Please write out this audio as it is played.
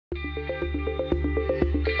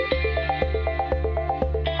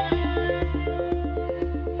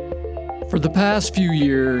the past few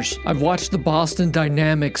years, I've watched the Boston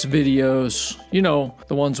Dynamics videos. You know,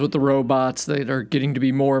 the ones with the robots that are getting to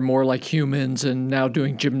be more and more like humans and now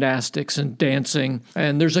doing gymnastics and dancing.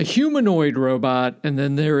 And there's a humanoid robot, and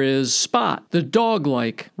then there is Spot, the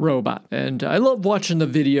dog-like robot. And I love watching the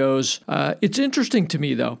videos. It's interesting to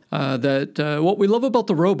me, though, that what we love about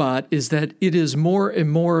the robot is that it is more and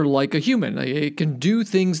more like a human. It can do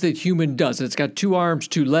things that human does. It's got 2 arms,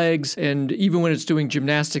 2 legs, and even when it's doing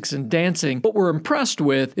gymnastics and dancing, what we're impressed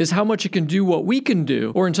with is how much it can do what we can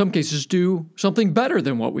do, or in some cases do something better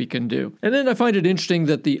than what we can do. And then I find it interesting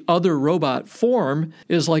that the other robot form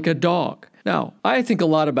is like a dog. Now, I think a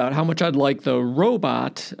lot about how much I'd like the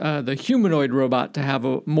robot, the humanoid robot, to have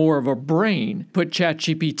more of a brain. Put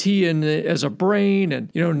ChatGPT in as a brain, and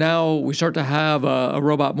now we start to have a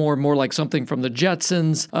robot more and more like something from the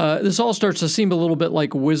Jetsons. This all starts to seem a little bit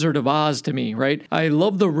like Wizard of Oz to me, right? I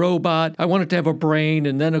love the robot. I want it to have a brain,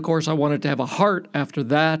 and then, of course, I want it to have a heart after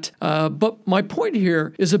that. But my point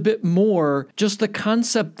here is a bit more just the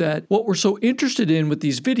concept that what we're so interested in with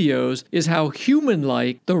these videos is how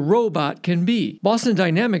human-like the robot can be. Boston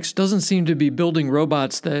Dynamics doesn't seem to be building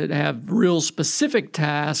robots that have real specific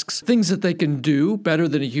tasks, things that they can do better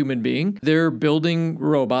than a human being. They're building a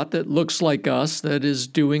robot that looks like us, that is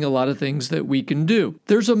doing a lot of things that we can do.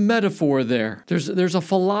 There's a metaphor there. There's a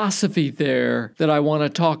philosophy there that I want to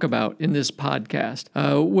talk about in this podcast,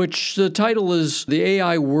 which the title is The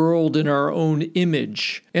AI World in Our Own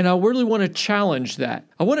Image. And I really want to challenge that.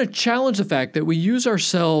 I want to challenge the fact that we use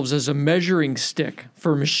ourselves as a measuring stick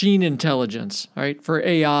for machine intelligence, right? For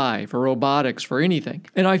AI, for robotics, for anything.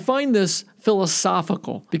 And I find this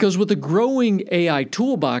philosophical because with the growing AI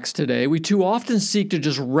toolbox today, we too often seek to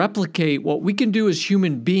just replicate what we can do as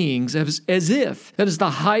human beings as if that is the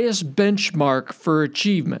highest benchmark for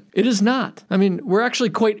achievement. It is not. I mean, we're actually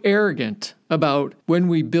quite arrogant about when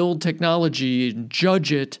we build technology and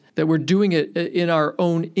judge it, that we're doing it in our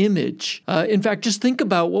own image. In fact, just think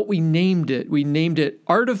about what we named it. We named it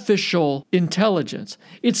artificial intelligence.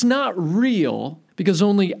 It's not real because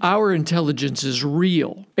only our intelligence is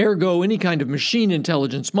real. Ergo, any kind of machine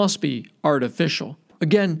intelligence must be artificial.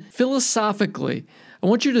 Again, philosophically, I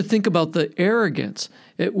want you to think about the arrogance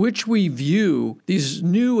at which we view these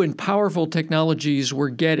new and powerful technologies we're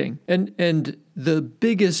getting. And the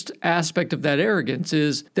biggest aspect of that arrogance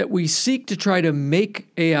is that we seek to try to make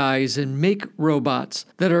AIs and make robots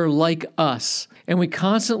that are like us. And we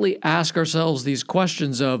constantly ask ourselves these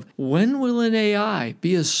questions of, when will an AI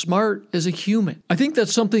be as smart as a human? I think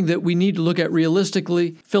that's something that we need to look at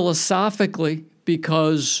realistically, philosophically,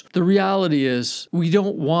 because the reality is we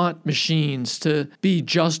don't want machines to be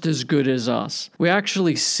just as good as us. We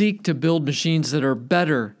actually seek to build machines that are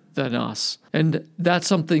better than us. And that's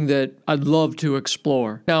something that I'd love to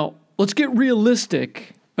explore. Now, let's get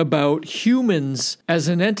realistic about humans as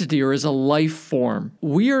an entity or as a life form.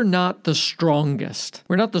 We are not the strongest.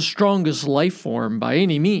 We're not the strongest life form by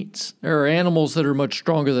any means. There are animals that are much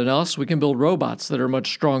stronger than us. We can build robots that are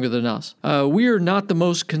much stronger than us. We are not the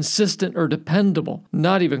most consistent or dependable.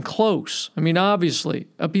 Not even close. I mean, obviously,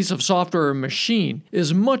 a piece of software or machine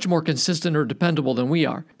is much more consistent or dependable than we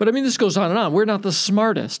are. But I mean, this goes on and on. We're not the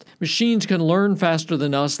smartest. Machines can learn faster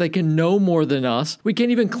than us. They can know more than us. We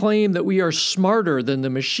can't even claim that we are smarter than the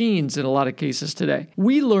machines in a lot of cases today.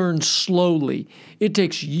 We learn slowly. It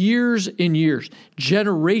takes years and years,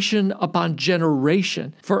 generation upon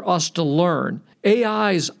generation, for us to learn.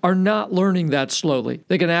 AIs are not learning that slowly.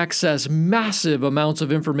 They can access massive amounts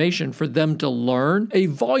of information for them to learn, a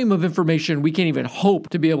volume of information we can't even hope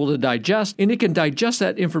to be able to digest, and it can digest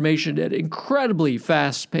that information at incredibly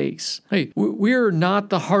fast pace. Hey, we're not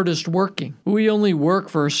the hardest working. We only work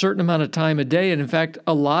for a certain amount of time a day, and in fact,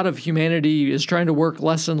 a lot of humanity is trying to work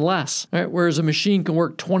less and less, right? Whereas a machine can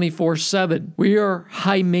work 24/7. We are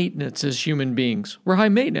high maintenance as human beings. We're high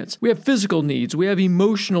maintenance. We have physical needs. We have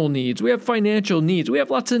emotional needs. We have financial needs. We have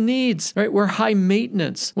lots of needs, right? We're high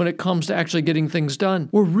maintenance when it comes to actually getting things done.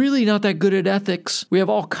 We're really not that good at ethics. We have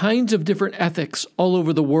all kinds of different ethics all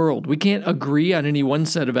over the world. We can't agree on any one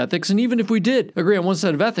set of ethics. And even if we did agree on one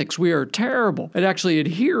set of ethics, we are terrible at actually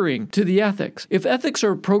adhering to the ethics. If ethics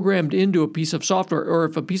are programmed into a piece of software, or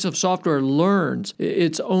if a piece of software learns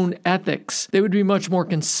its own ethics, they would be much more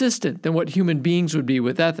consistent than what human beings would be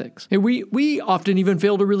with ethics. And we often even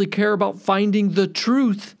fail to really care about finding the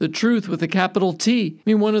truth with a capital T. I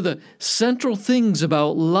mean, one of the central things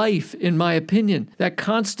about life, in my opinion, that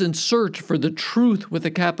constant search for the truth with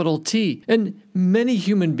a capital T. And many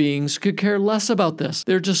human beings could care less about this.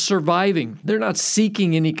 They're just surviving. They're not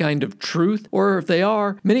seeking any kind of truth, or if they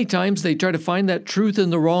are, many times they try to find that truth in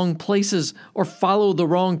the wrong places or follow the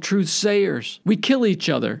wrong truth sayers. We kill each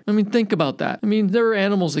other. I mean, think about that. I mean, there are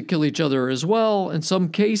animals that kill each other as well in some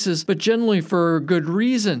cases, but generally for a good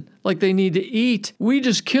reason. Like they need to eat. We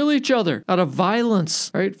just kill each other out of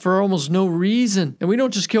violence, right? For almost no reason. And we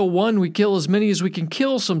don't just kill one, we kill as many as we can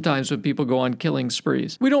kill sometimes when people go on killing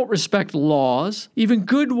sprees. We don't respect laws, even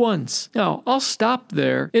good ones. Now, I'll stop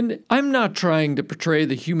there. And I'm not trying to portray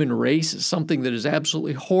the human race as something that is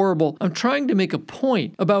absolutely horrible. I'm trying to make a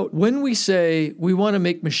point about when we say we want to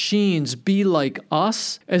make machines be like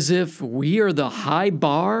us, as if we are the high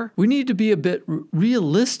bar, we need to be a bit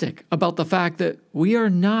realistic about the fact that we are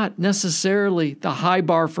not necessarily the high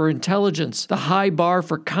bar for intelligence, the high bar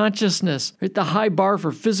for consciousness, right? The high bar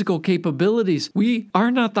for physical capabilities. We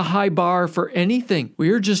are not the high bar for anything. We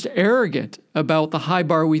are just arrogant about the high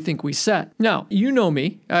bar we think we set. Now, you know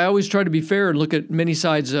me. I always try to be fair and look at many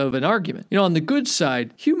sides of an argument. On the good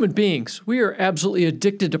side, human beings, we are absolutely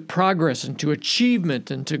addicted to progress and to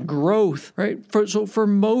achievement and to growth, right? So for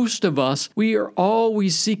most of us, we are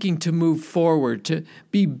always seeking to move forward, to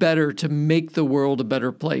be better, to make the world a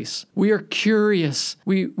better place. We are curious.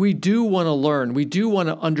 We do want to learn. We do want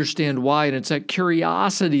to understand why, and it's that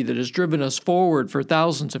curiosity that has driven us forward for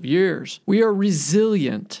thousands of years. We are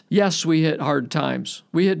resilient. Yes, we hit hard times.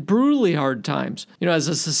 We hit brutally hard times, as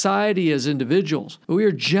a society, as individuals. But we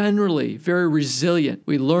are generally very resilient.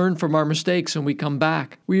 We learn from our mistakes and we come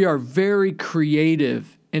back. We are very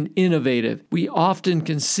creative and innovative. We often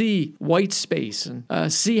can see white space and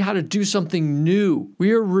see how to do something new.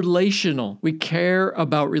 We are relational. We care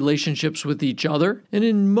about relationships with each other. And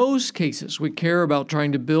in most cases, we care about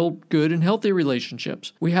trying to build good and healthy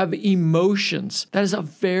relationships. We have emotions. That is a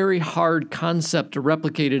very hard concept to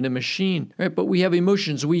replicate in a machine, right? But we have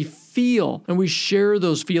emotions. We feel, and we share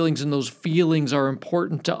those feelings, and those feelings are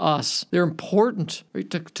important to us. They're important, right,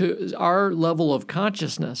 to our level of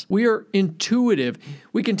consciousness. We are intuitive.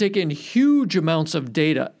 We can take in huge amounts of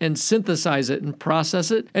data and synthesize it and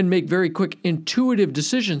process it and make very quick intuitive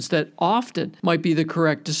decisions that often might be the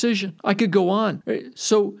correct decision. I could go on. Right?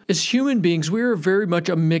 So as human beings, we are very much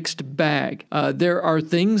a mixed bag. There are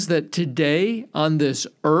things that today on this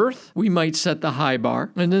earth, we might set the high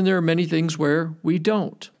bar, and then there are many things where we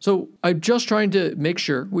don't. So I'm just trying to make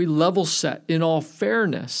sure we level set in all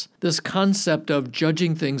fairness this concept of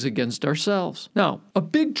judging things against ourselves. Now, a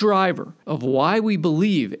big driver of why we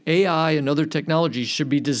believe AI and other technologies should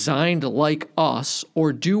be designed like us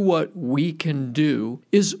or do what we can do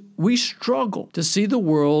is we struggle to see the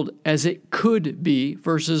world as it could be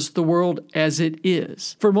versus the world as it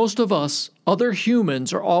is. For most of us, other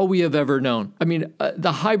humans are all we have ever known. I mean,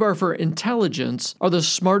 the high bar for intelligence are the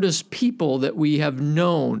smartest people that we have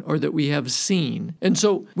known or that we have seen. And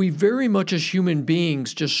so we very much as human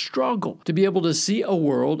beings just struggle to be able to see a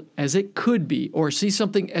world as it could be or see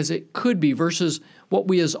something as it could be versus what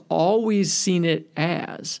we has always seen it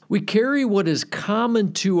as. We carry what is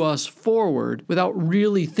common to us forward without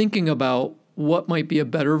really thinking about what might be a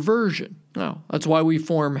better version. Now, that's why we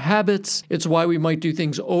form habits. It's why we might do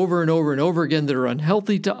things over and over and over again that are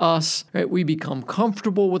unhealthy to us, right? We become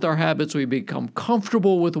comfortable with our habits. We become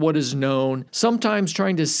comfortable with what is known. Sometimes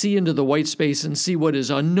trying to see into the white space and see what is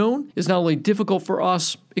unknown is not only difficult for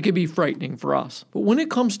us, it can be frightening for us. But when it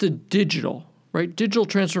comes to digital, right? Digital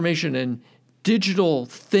transformation and digital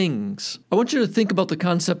things. I want you to think about the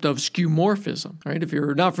concept of skeuomorphism, right? If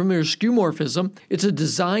you're not familiar with skeuomorphism, it's a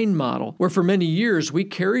design model where for many years we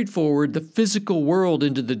carried forward the physical world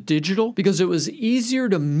into the digital because it was easier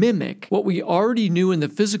to mimic what we already knew in the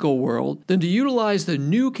physical world than to utilize the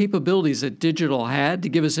new capabilities that digital had to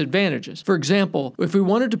give us advantages. For example, if we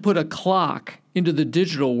wanted to put a clock into the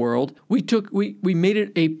digital world, we made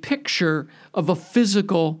it a picture of a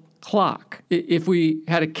physical clock. If we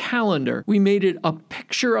had a calendar, we made it a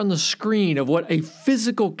picture on the screen of what a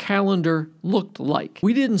physical calendar looked like.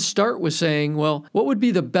 We didn't start with saying, well, what would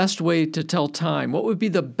be the best way to tell time? What would be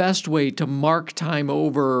the best way to mark time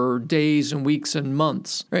over days and weeks and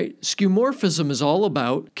months, right? Skeuomorphism is all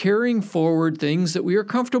about carrying forward things that we are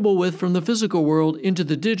comfortable with from the physical world into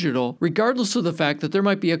the digital, regardless of the fact that there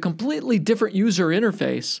might be a completely different user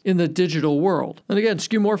interface in the digital world. And again,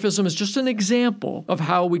 skeuomorphism is just an example of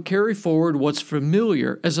how we carry forward what's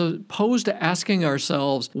familiar as opposed to asking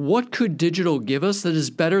ourselves, what could digital give us that is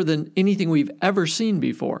better than anything we've ever seen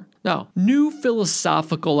before? Now, new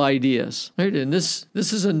philosophical ideas, right? And this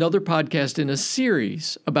is another podcast in a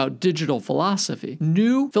series about digital philosophy.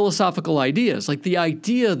 New philosophical ideas, like the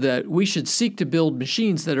idea that we should seek to build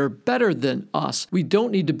machines that are better than us. We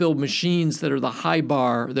don't need to build machines that are the high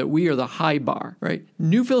bar, that we are the high bar, right?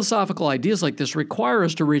 New philosophical ideas like this require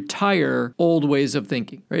us to retire old ways of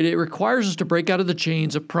thinking, right? It requires us to break out of the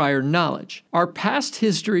chains of prior knowledge. Our past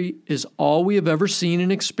history is all we have ever seen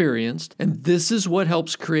and experienced, and this is what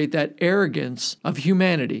helps create that arrogance of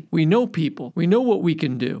humanity. We know people. We know what we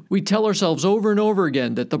can do. We tell ourselves over and over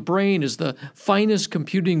again that the brain is the finest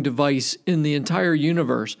computing device in the entire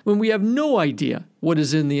universe, when we have no idea what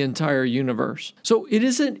is in the entire universe. So it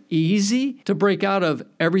isn't easy to break out of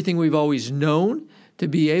everything we've always known to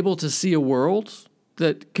be able to see a world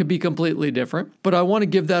that could be completely different, but I want to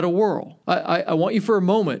give that a whirl. I want you for a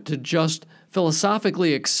moment to just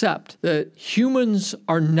philosophically accept that humans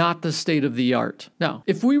are not the state of the art. Now,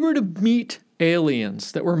 if we were to meet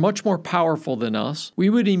aliens that were much more powerful than us, we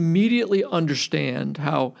would immediately understand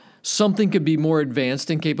how something could be more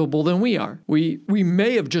advanced and capable than we are. We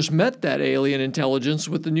may have just met that alien intelligence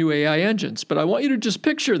with the new AI engines, but I want you to just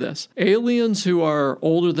picture this. Aliens who are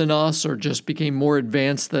older than us or just became more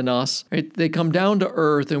advanced than us, right? They come down to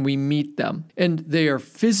Earth and we meet them. And they are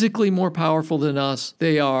physically more powerful than us.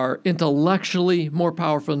 They are intellectually more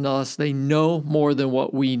powerful than us. They know more than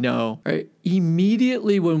what we know, right?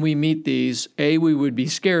 Immediately when we meet these, we would be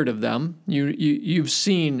scared of them. You've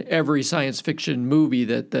seen every science fiction movie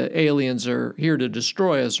that the aliens are here to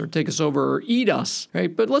destroy us or take us over or eat us,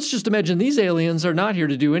 right? But let's just imagine these aliens are not here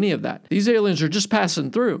to do any of that. These aliens are just passing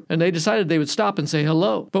through, and they decided they would stop and say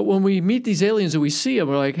hello. But when we meet these aliens and we see them,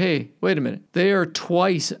 we're like, hey, wait a minute. They are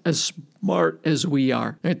twice as smart as we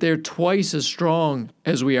are, right? They're twice as strong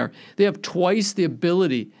as we are. They have twice the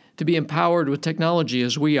ability to be empowered with technology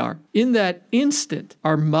as we are. In that instant,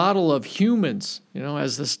 our model of humans,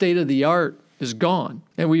 as the state of the art, is gone,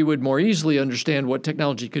 and we would more easily understand what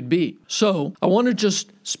technology could be. So I want to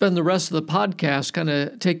just spend the rest of the podcast kind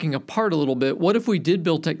of taking apart a little bit. What if we did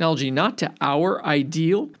build technology not to our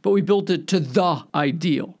ideal, but we built it to the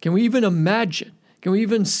ideal? Can we even imagine? Can we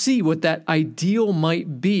even see what that ideal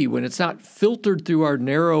might be when it's not filtered through our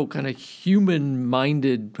narrow kind of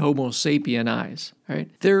human-minded Homo sapien eyes, right?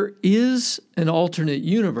 There is an alternate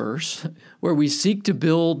universe where we seek to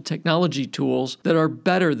build technology tools that are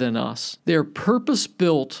better than us. They are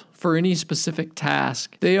purpose-built for any specific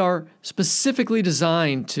task. They are specifically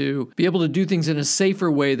designed to be able to do things in a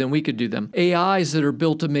safer way than we could do them. AIs that are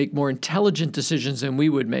built to make more intelligent decisions than we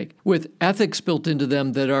would make, with ethics built into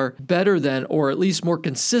them that are better than, or at least more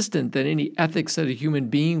consistent than, any ethics that a human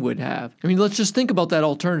being would have. I mean, let's just think about that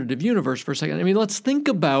alternative universe for a second. I mean, let's think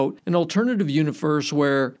about an alternative universe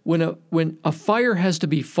where when a fire has to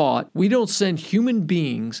be fought, we don't send human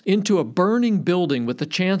beings into a burning building with the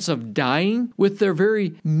chance of dying with their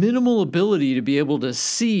very minimal ability to be able to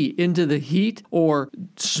see into the heat or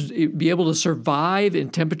be able to survive in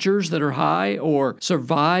temperatures that are high or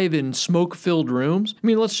survive in smoke-filled rooms. I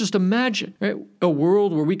mean, let's just imagine, right? A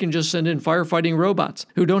world where we can just send in firefighting robots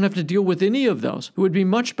who don't have to deal with any of those, who would be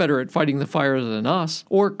much better at fighting the fire than us,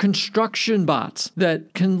 or construction bots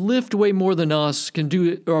that can lift way more than us, can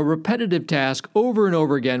do a repetitive task over and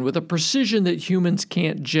over again with a precision that humans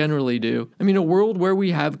can't generally do. I mean, a world where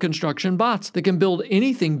we have construction bots that can build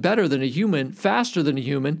anything better than a human, faster than a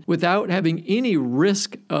human, without having any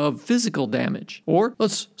risk of physical damage. Or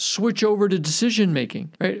let's switch over to decision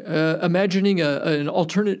making, right? Imagining an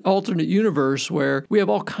alternate universe where we have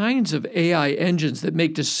all kinds of AI engines that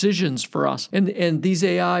make decisions for us, and these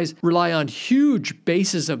AIs rely on huge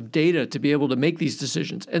bases of data to be able to make these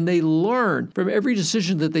decisions, and they learn from every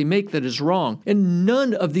decision that they make that is wrong. And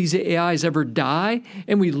none of these AIs ever die,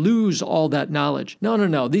 and we lose all that knowledge.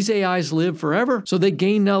 No. These AIs live forever, so they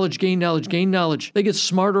gain knowledge. They get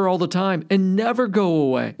smarter all the time and never go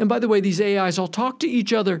away. And by the way, these AIs all talk to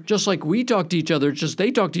each other just like we talk to each other, it's just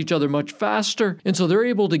they talk to each other much faster. And so they're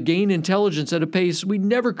able to gain intelligence at a pace we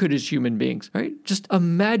never could as human beings, right? Just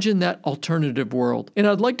imagine that alternative world. And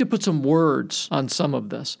I'd like to put some words on some of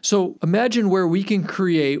this. So imagine where we can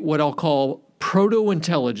create what I'll call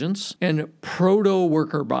proto-intelligence and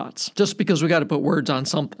proto-worker bots, just because we got to put words on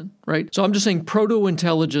something, right? So I'm just saying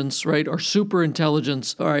proto-intelligence, right, or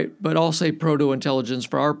super-intelligence, all right, but I'll say proto-intelligence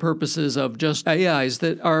for our purposes of just AIs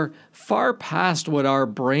that are far past what our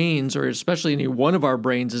brains, or especially any one of our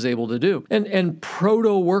brains, is able to do. And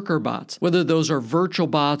proto-worker bots, whether those are virtual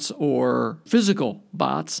bots or physical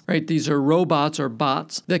bots, right? These are robots or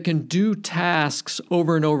bots that can do tasks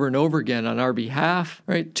over and over and over again on our behalf,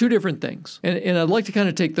 right? Two different things. And I'd like to kind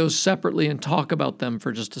of take those separately and talk about them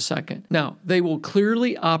for just a second. Now, they will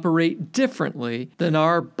clearly operate differently than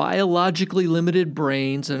our biologically limited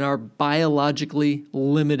brains and our biologically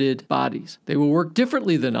limited bodies. They will work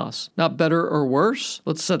differently than us, not better or worse.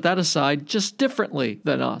 Let's set that aside, just differently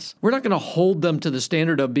than us. We're not going to hold them to the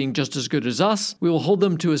standard of being just as good as us. We will hold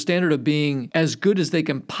them to a standard of being as good as they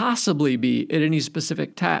can possibly be at any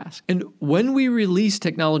specific task. And when we release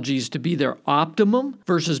technologies to be their optimum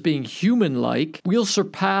versus being human-like, we'll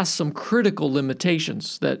surpass some critical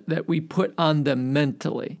limitations that we put on them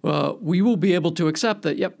mentally. We will be able to accept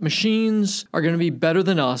that, yep, machines are going to be better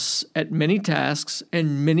than us at many tasks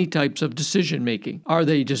and many types of decision making. Are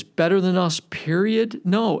they just better than us, period?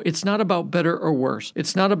 No, it's not about better or worse.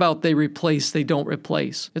 It's not about they replace, they don't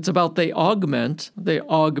replace. It's about they augment.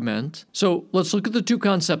 So let's look at the two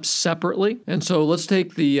concepts separately. And so let's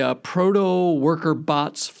take the proto-worker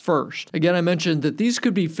bots first. Again, I mentioned that these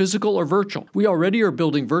could be physical or virtual. We already are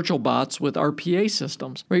building virtual bots with RPA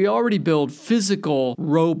systems. We already build physical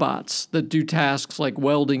robots that do tasks like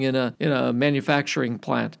welding in a manufacturing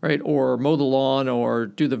plant, right? Or mow the lawn or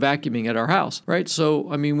do the vacuuming at our house, right?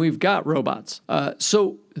 So, I mean, we've got robots.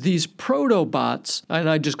 So these protobots, and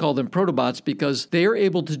I just call them protobots because they are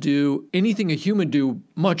able to do anything a human do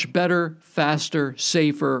much better, faster,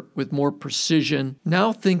 safer, with more precision.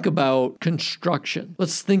 Now think about construction.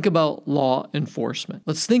 Let's think about law enforcement.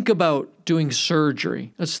 Let's think about doing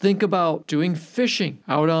surgery. Let's think about doing fishing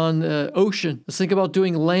out on the ocean. Let's think about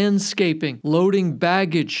doing landscaping, loading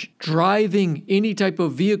baggage, driving any type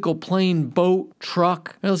of vehicle, plane, boat,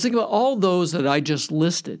 truck. Now let's think about all those that I just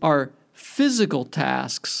listed are physical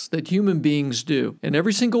tasks that human beings do. And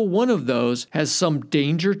every single one of those has some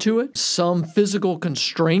danger to it, some physical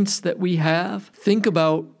constraints that we have. Think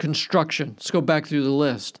about construction. Let's go back through the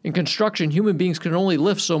list. In construction, human beings can only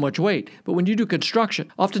lift so much weight. But when you do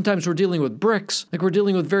construction, oftentimes we're dealing with bricks, like we're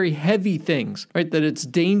dealing with very heavy things, right? That it's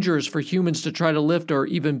dangerous for humans to try to lift or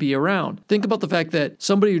even be around. Think about the fact that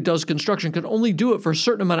somebody who does construction can only do it for a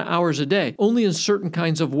certain amount of hours a day, only in certain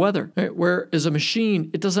kinds of weather, right? Whereas a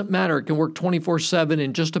machine, it doesn't matter. It can work 24/7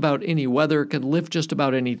 in just about any weather, can lift just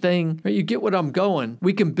about anything. Right? You get what I'm going.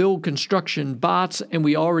 We can build construction bots, and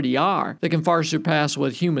we already are, that can far surpass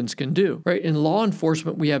what humans can do. Right? In law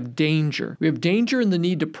enforcement, we have danger. We have danger in the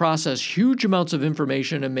need to process huge amounts of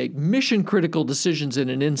information and make mission-critical decisions in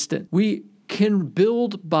an instant. We can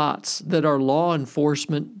build bots that are law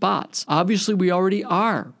enforcement bots. Obviously, we already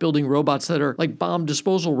are building robots that are like bomb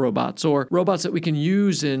disposal robots or robots that we can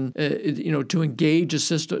use in, to engage a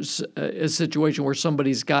situation where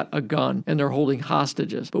somebody's got a gun and they're holding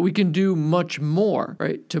hostages. But we can do much more,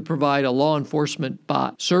 right, to provide a law enforcement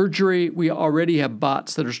bot. Surgery, we already have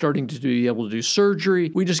bots that are starting to be able to do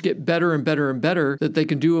surgery. We just get better and better and better that they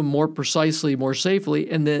can do them more precisely, more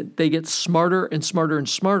safely, and that they get smarter and smarter and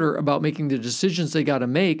smarter about making the decisions they got to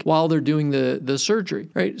make while they're doing the surgery,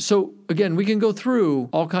 right? So again, we can go through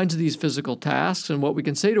all kinds of these physical tasks, and what we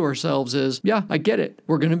can say to ourselves is, yeah, I get it.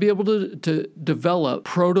 We're going to be able to develop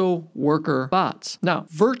proto-worker bots. Now,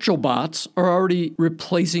 virtual bots are already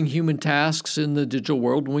replacing human tasks in the digital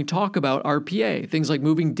world when we talk about RPA, things like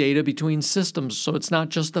moving data between systems. So it's not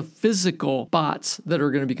just the physical bots that are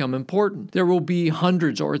going to become important. There will be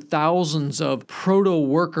hundreds or thousands of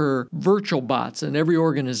proto-worker virtual bots in every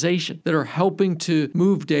organization that are helping to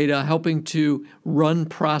move data, helping to run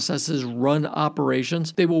processes, run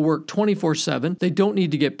operations. They will work 24/7. They don't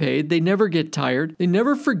need to get paid. They never get tired. They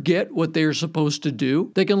never forget what they're supposed to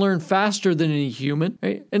do. They can learn faster than any human,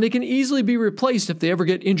 right? And they can easily be replaced if they ever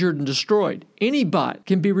get injured and destroyed. Any bot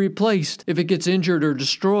can be replaced if it gets injured or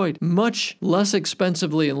destroyed, much less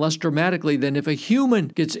expensively and less dramatically than if a human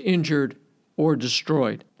gets injured or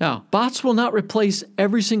destroyed. Now, bots will not replace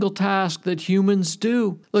every single task that humans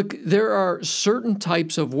do. Look, there are certain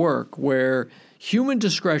types of work where human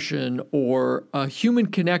discretion or a human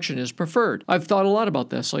connection is preferred. I've thought a lot about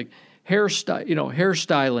this, like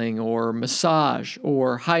hairstyling or massage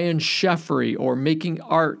or high-end chefery or making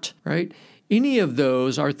art, right? Any of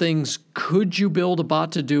those are things, could you build a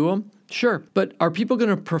bot to do them? Sure, but are people going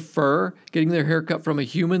to prefer getting their hair cut from a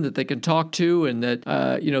human that they can talk to and that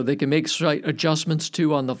they can make slight adjustments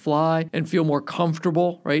to on the fly and feel more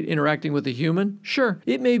comfortable, right, interacting with a human? Sure,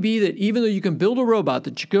 it may be that even though you can build a robot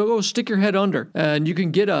that you can go stick your head under and you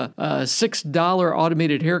can get a $6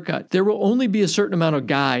 automated haircut, there will only be a certain amount of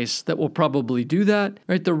guys that will probably do that,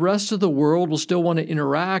 right? The rest of the world will still want to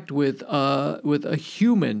interact with a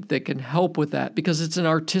human that can help with that because it's an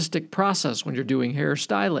artistic process when you're doing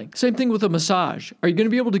hairstyling. Same thing thing with a massage. Are you going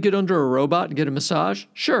to be able to get under a robot and get a massage?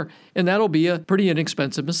 Sure. And that'll be a pretty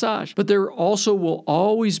inexpensive massage. But there also will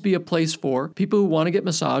always be a place for people who want to get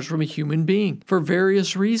massaged from a human being for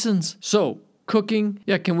various reasons. So, cooking.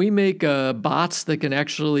 Yeah, can we make bots that can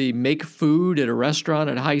actually make food at a restaurant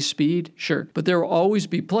at high speed? Sure. But there will always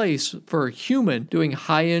be place for a human doing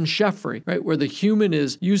high-end chefry, right? Where the human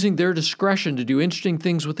is using their discretion to do interesting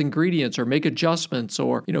things with ingredients or make adjustments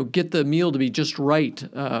or, get the meal to be just right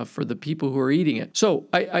for the people who are eating it. So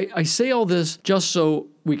I say all this just so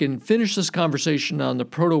we can finish this conversation on the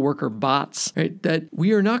proto-worker bots, right? That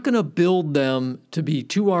we are not going to build them to be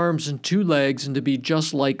 2 arms and 2 legs and to be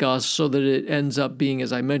just like us so that it ends up being,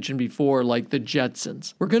 as I mentioned before, like the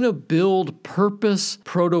Jetsons. We're going to build purpose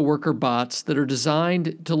proto-worker bots that are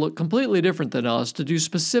designed to look completely different than us, to do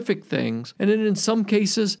specific things. And then in some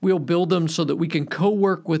cases, we'll build them so that we can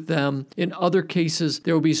co-work with them. In other cases,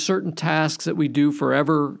 there will be certain tasks that we do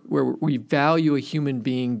forever where we value a human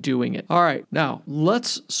being doing it. All right, now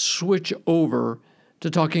let's switch over to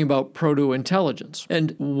talking about proto-intelligence.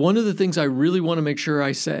 And one of the things I really want to make sure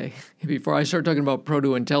I say before I start talking about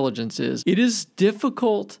proto-intelligence is it is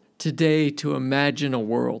difficult today to imagine a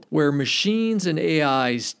world where machines and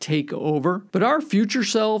AIs take over, but our future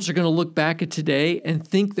selves are going to look back at today and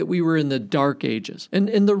think that we were in the dark ages. And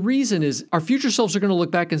the reason is our future selves are going to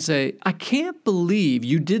look back and say, I can't believe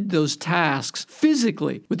you did those tasks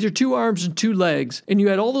physically with your 2 arms and 2 legs, and you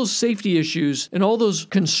had all those safety issues and all those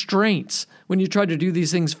constraints when you tried to do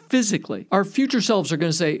these things physically. Our future selves are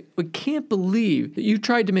going to say, we can't believe that you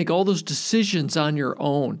tried to make all those decisions on your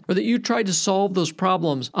own, or that you tried to solve those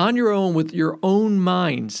problems on your own with your own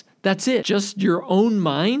minds. That's it. Just your own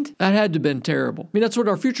mind? That had to have been terrible. I mean, that's what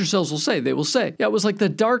our future selves will say. They will say, yeah, it was like the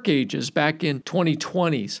dark ages back in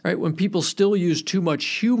 2020s, right? When people still use too much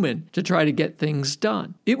human to try to get things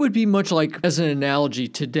done. It would be much like, as an analogy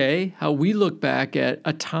today, how we look back at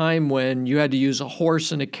a time when you had to use a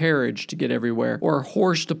horse and a carriage to get everywhere, or a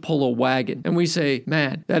horse to pull a wagon. And we say,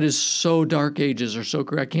 man, that is so dark ages or so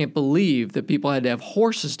I can't believe that people had to have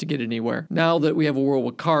horses to get anywhere. Now that we have a world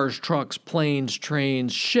with cars, trucks, planes,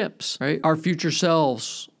 trains, ships, right? Our future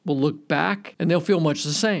selves will look back and they'll feel much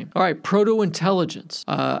the same. All right, proto-intelligence,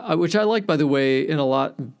 which I like, by the way, in a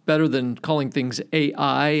lot better than calling things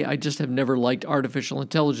AI. I just have never liked artificial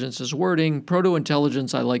intelligence as wording.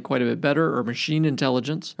 Proto-intelligence I like quite a bit better, or machine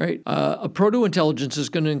intelligence, right? A proto-intelligence is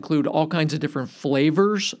going to include all kinds of different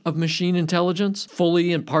flavors of machine intelligence,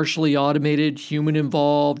 fully and partially automated, human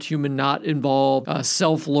involved, human not involved,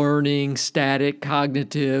 self-learning, static,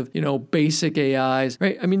 cognitive, basic AIs,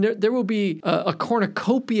 right? I mean, there will be a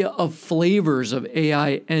cornucopia of flavors of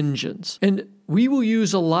AI engines. And we will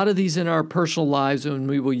use a lot of these in our personal lives, and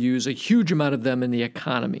we will use a huge amount of them in the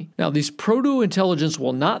economy. Now, these proto-intelligence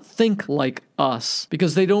will not think like us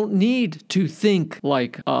because they don't need to think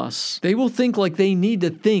like us. They will think like they need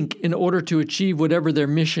to think in order to achieve whatever their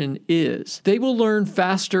mission is. They will learn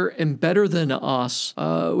faster and better than us,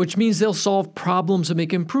 which means they'll solve problems and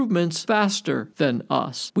make improvements faster than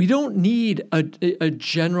us. We don't need a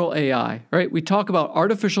general AI, right? We talk about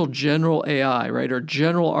artificial general AI, right? Or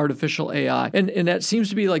general artificial AI. And that seems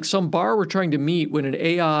to be like some bar we're trying to meet when an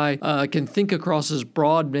AI can think across as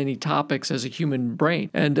broad many topics as a human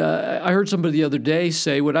brain. And I heard somebody the other day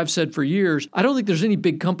say what I've said for years. I don't think there's any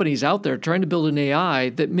big companies out there trying to build an AI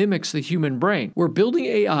that mimics the human brain. We're building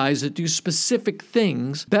AIs that do specific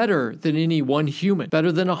things better than any one human,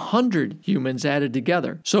 better than 100 humans added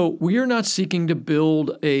together. So we are not seeking to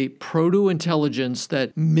build a proto-intelligence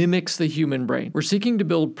that mimics the human brain. We're seeking to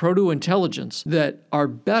build proto-intelligence that are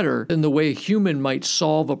better than the way a human might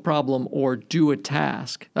solve a problem or do a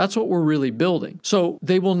task. That's what we're really building. So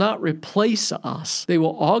they will not replace us. They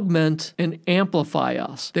will augment and amplify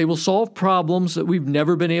us. They will solve problems that we've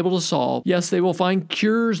never been able to solve. Yes, they will find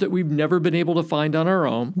cures that we've never been able to find on our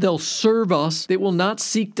own. They'll serve us. They will not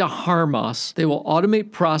seek to harm us. They will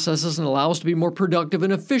automate processes and allow us to be more productive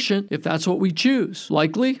and efficient if that's what we choose.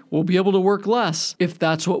 Likely, we'll be able to work less if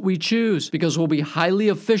that's what we choose, because we'll be highly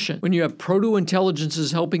efficient. When you have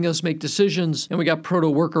proto-intelligences helping us make decisions, and we got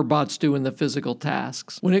proto-worker bots doing the physical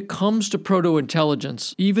tasks. When it comes to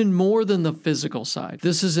proto-intelligence, even more than the physical side,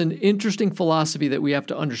 this is an interesting philosophy that we have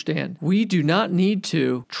to understand. We do not need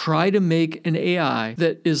to try to make an AI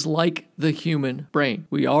that is like the human brain.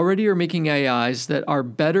 We already are making AIs that are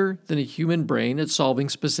better than a human brain at solving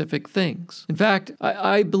specific things. In fact,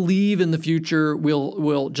 I believe in the future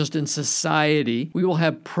we'll just in society, we will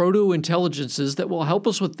have proto-intelligences that will help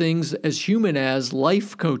us with things as human as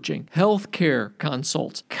life coaching, healthcare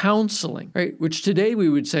consults, counseling, right? Which today we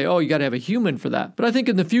would say, oh, you got to have a human for that. But I think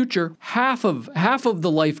in the future, half of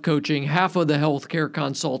the life coaching, half of the healthcare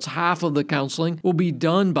consults, half of the counseling will be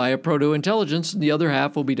done by a proto-intelligence, and the other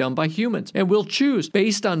half will be done by humans. And we'll choose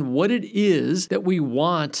based on what it is that we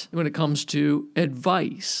want when it comes to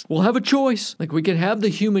advice. We'll have a choice. Like, we can have the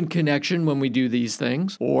human connection when we do these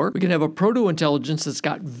things, or we can have a proto-intelligence that's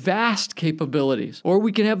got vast capabilities, or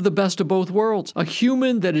we can have the best of both worlds. A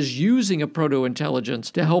human that is using a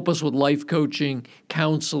proto-intelligence to help us with life coaching,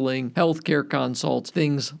 counseling, healthcare consults,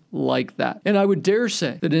 things like that. And I would dare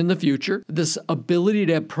say that in the future, this ability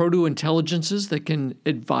to have proto-intelligences that can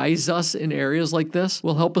advise us in areas like this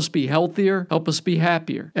will help us be healthier, help us be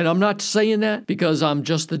happier. And I'm not saying that because I'm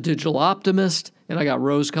just the digital optimist and I got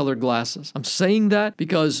rose-colored glasses. I'm saying that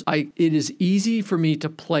because it is easy for me to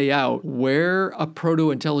play out where a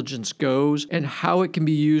proto-intelligence goes and how it can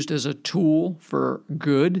be used as a tool for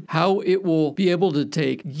good, how it will be able to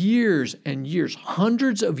take years and years,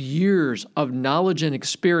 hundreds of years of knowledge and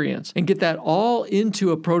experience and get that all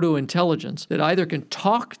into a proto-intelligence that either can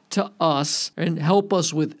talk to us and help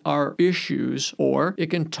us with our issues, or it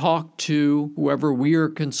can talk to whoever we are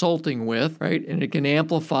consulting with, right? And it can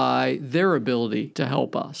amplify their ability to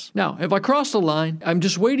help us. Now, if I crossed a line, I'm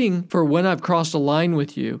just waiting for when I've crossed a line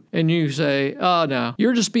with you and you say, oh, no,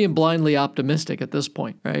 you're just being blindly optimistic at this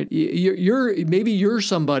point, right? Maybe you're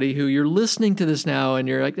somebody who you're listening to this now and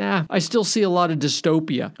you're like, I still see a lot of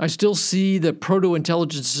dystopia. I still see the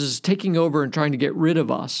proto-intelligences taking over and trying to get rid of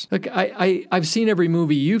us. Like, I've seen every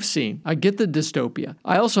movie you've seen. I get the dystopia.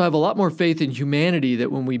 I also have a lot more faith in humanity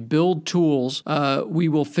that when we build tools, we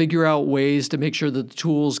will figure out ways to make sure that the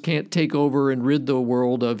tools can't take over and rid the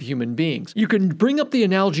world of human beings. You can bring up the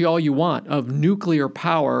analogy all you want of nuclear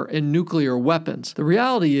power and nuclear weapons. The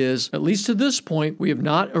reality is, at least to this point, we have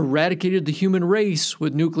not eradicated the human race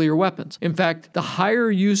with nuclear weapons. In fact, the higher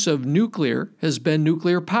use of nuclear has been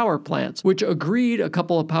nuclear power plants, which agreed a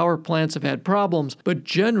couple of power plants have had problems, but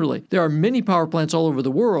generally, there are many power plants all over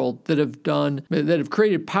the world that have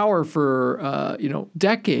created power for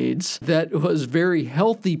decades that was very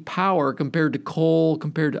healthy power compared to coal,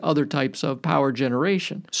 compared to other types of power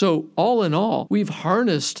generation. So all in all, we've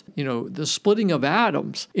harnessed, the splitting of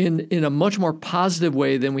atoms in a much more positive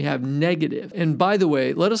way than we have negative. And by the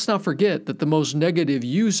way, let us not forget that the most negative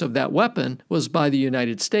use of that weapon was by the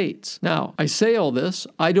United States. Now, I say all this,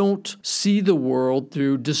 I don't see the world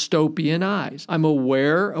through dystopian eyes. I'm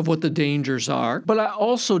aware of what the dangers are, but I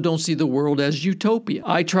also don't see the world as utopia.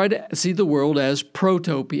 I try to see the world as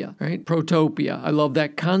protopia, right? Protopia. I love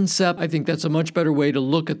that concept. I think that's a much better way to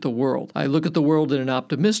look at the world. I look at the world in an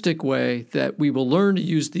optimistic way that we will learn to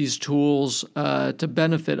use these tools to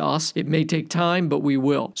benefit us. It may take time, but we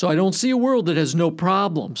will. So I don't see a world that has no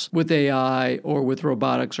problems with AI or with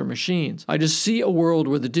robotics or machines. I just see a world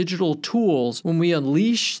where the digital tools, when we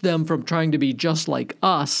unleash them from trying to be just like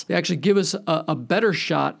us, they actually give us a better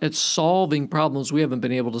shot at solving problems we haven't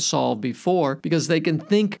been able to solve before because they can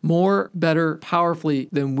think more, better, powerfully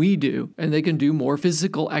than we do, and they can do more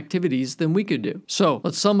physical activities than we could do. So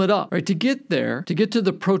let's sum it up, right? To get there, to get to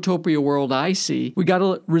the protopia world I see, we got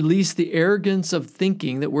to release the arrogance of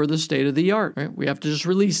thinking that we're the state of the art, right? We have to just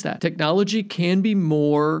release that. Technology can be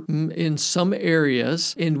more in some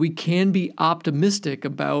areas, and we can be optimistic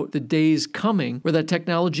about the days coming where that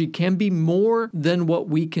technology can be more than what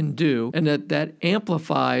we can do, and that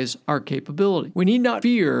amplifies our capability. We need not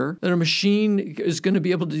fear that a machine is going to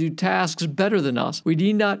be able to do tasks better than us. We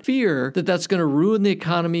need not fear that that's going to ruin the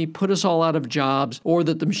economy, put us all out of jobs, or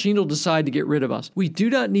that the machine will decide to get rid of us. We do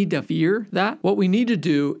not need to fear that. What we need to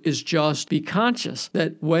do is just be conscious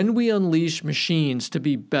that when we unleash machines to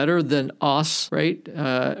be better than us, right,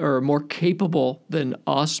 or more capable than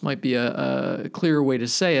us, might be a clearer way to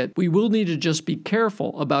say it, we will need to just be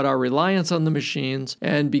careful about our reliance on the machines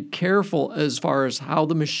and be careful as far as how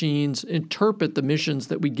the machines interpret the missions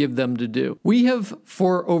that we give them to do. We have,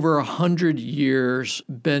 for over 100 years,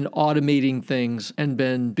 been automating things and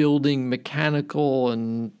been building mechanical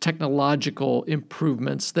and technological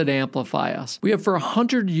improvements that amplify us. We have for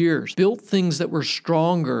 100 years built things that were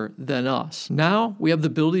stronger than us. Now we have the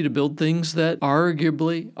ability to build things that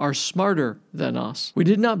arguably are smarter than us. We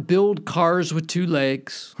did not build cars with 2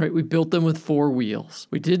 legs, right? We built them with 4 wheels.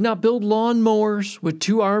 We did not build lawnmowers with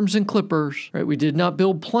 2 arms and clippers, right? We did not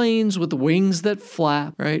build planes with wings that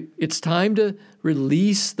flap, right? It's time to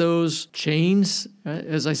release those chains,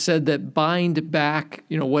 as I said, that bind back,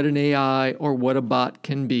 what an AI or what a bot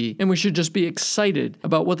can be. And we should just be excited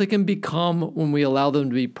about what they can become when we allow them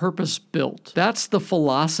to be purpose-built. That's the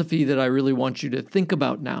philosophy that I really want you to think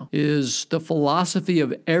about now, is the philosophy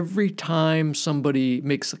of every time somebody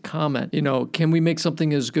makes a comment. Can we make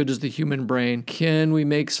something as good as the human brain? Can we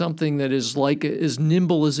make something that is as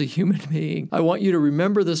nimble as a human being? I want you to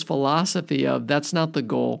remember this philosophy of that's not the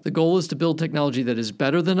goal. The goal is to build technology that is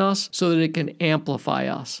better than us so that it can amplify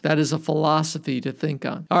us. That is a philosophy to think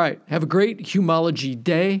on. All right, have a great Humology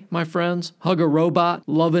day, my friends. Hug a robot,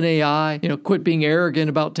 love an AI, quit being arrogant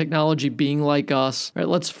about technology being like us. All right,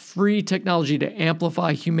 let's free technology to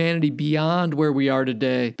amplify humanity beyond where we are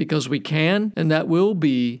today, because we can, and that will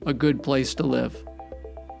be a good place to live.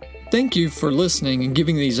 Thank you for listening and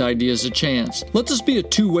giving these ideas a chance. Let this be a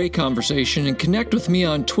two-way conversation, and connect with me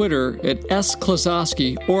on Twitter at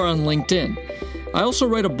 @sklosowski or on LinkedIn. I also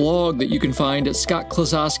write a blog that you can find at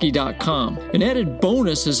scottklosowski.com. An added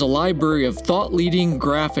bonus is a library of thought-leading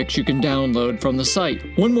graphics you can download from the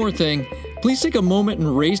site. One more thing, please take a moment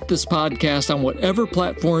and rate this podcast on whatever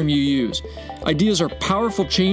platform you use. Ideas are powerful change